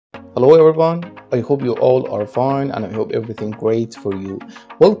Hello everyone, I hope you all are fine and I hope everything great for you.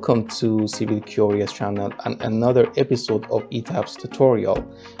 Welcome to Civil Curious channel and another episode of Etabs tutorial.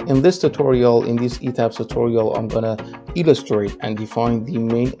 In this Etabs tutorial, I'm gonna illustrate and define the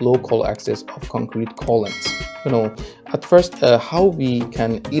main local axis of concrete columns. At first, how we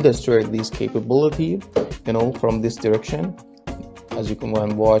can illustrate this capability, from this direction. As you can go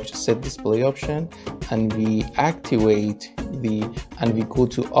and watch, set display option, and we activate and we go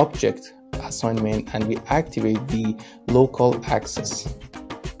to object assignment and we activate the local axis.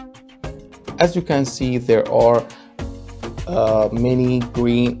 As you can see, there are many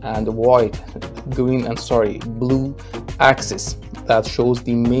blue axis that shows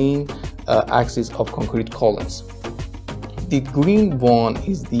the main axis of concrete columns. The green one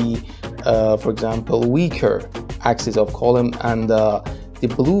is the for example, weaker axis of column, and the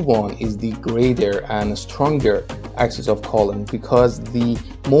blue one is the greater and stronger axis of column, because the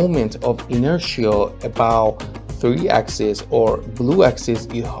moment of inertia about three axis or blue axis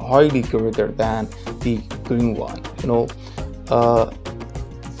is highly greater than the green one.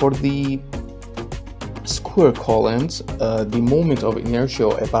 For the square columns, the moment of inertia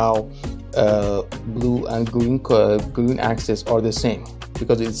about blue and green axis are the same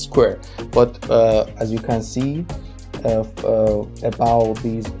because it's square, but as you can see, about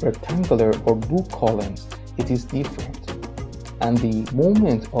these rectangular or blue columns, it is different, and the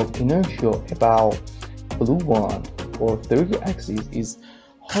moment of inertia about blue one or third axis is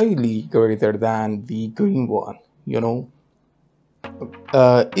highly greater than the green one. It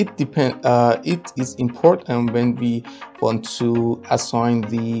is important when we want to assign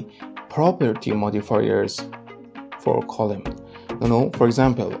the property modifiers for a column. For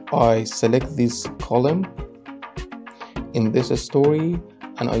example, I select this column in this story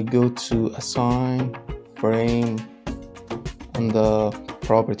and I go to assign frame and the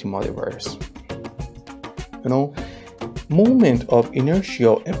property modifiers. Moment of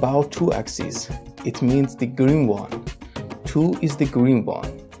inertia about two axes, it means the green one. 2 is the green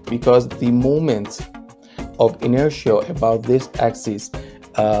one because the moment of inertia about this axis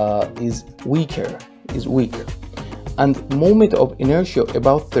is weak, and moment of inertia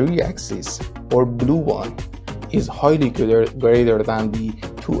about 3 axis or blue one is highly greater than the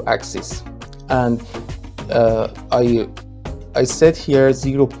 2 axis, and I set here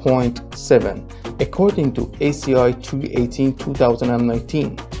 0.7 according to ACI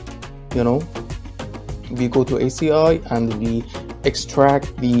 318/2019. We go to ACI and we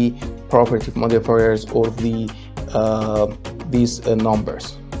extract the property modifiers or these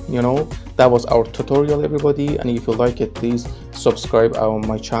numbers. That was our tutorial, everybody, and if you like it, please subscribe on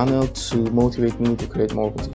my channel to motivate me to create more videos.